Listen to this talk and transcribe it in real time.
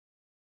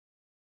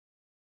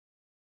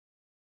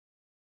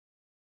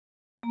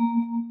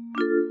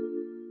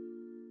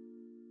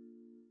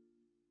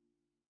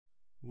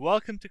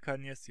Welcome to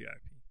Kanyas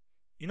ERP.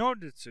 In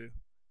order to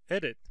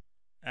edit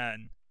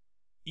an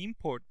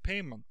import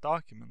payment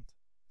document,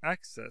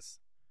 access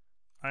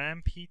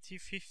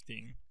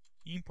IMPT15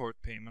 import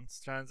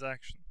payments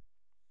transaction.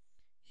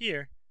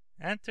 Here,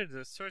 enter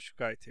the search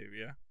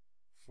criteria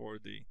for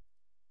the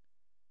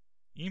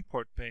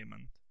import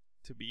payment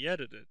to be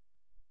edited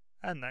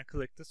and then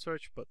click the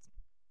search button.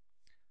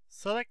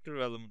 Select the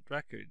relevant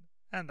record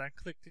and then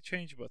click the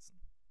change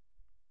button.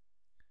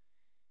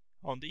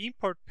 On the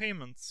import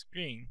payment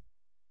screen,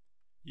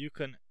 you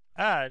can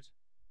add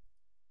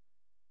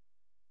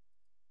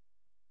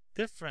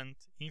different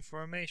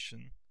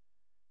information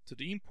to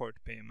the import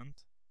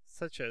payment,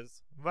 such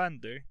as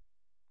vendor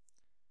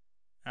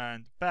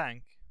and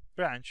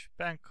branch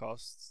bank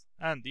costs,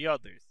 and the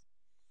others.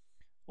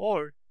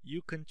 Or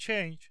you can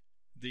change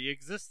the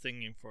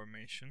existing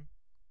information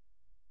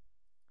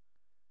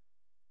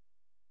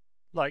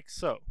like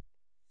so.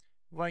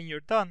 When you're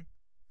done,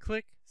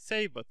 click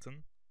Save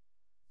button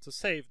to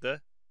save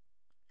the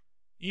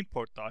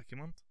import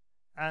document,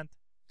 and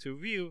to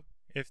view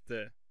if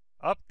the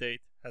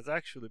update has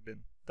actually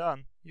been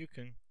done, you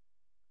can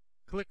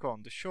click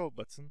on the Show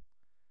button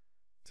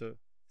to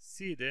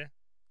see the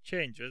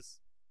changes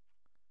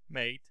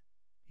made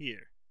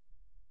here.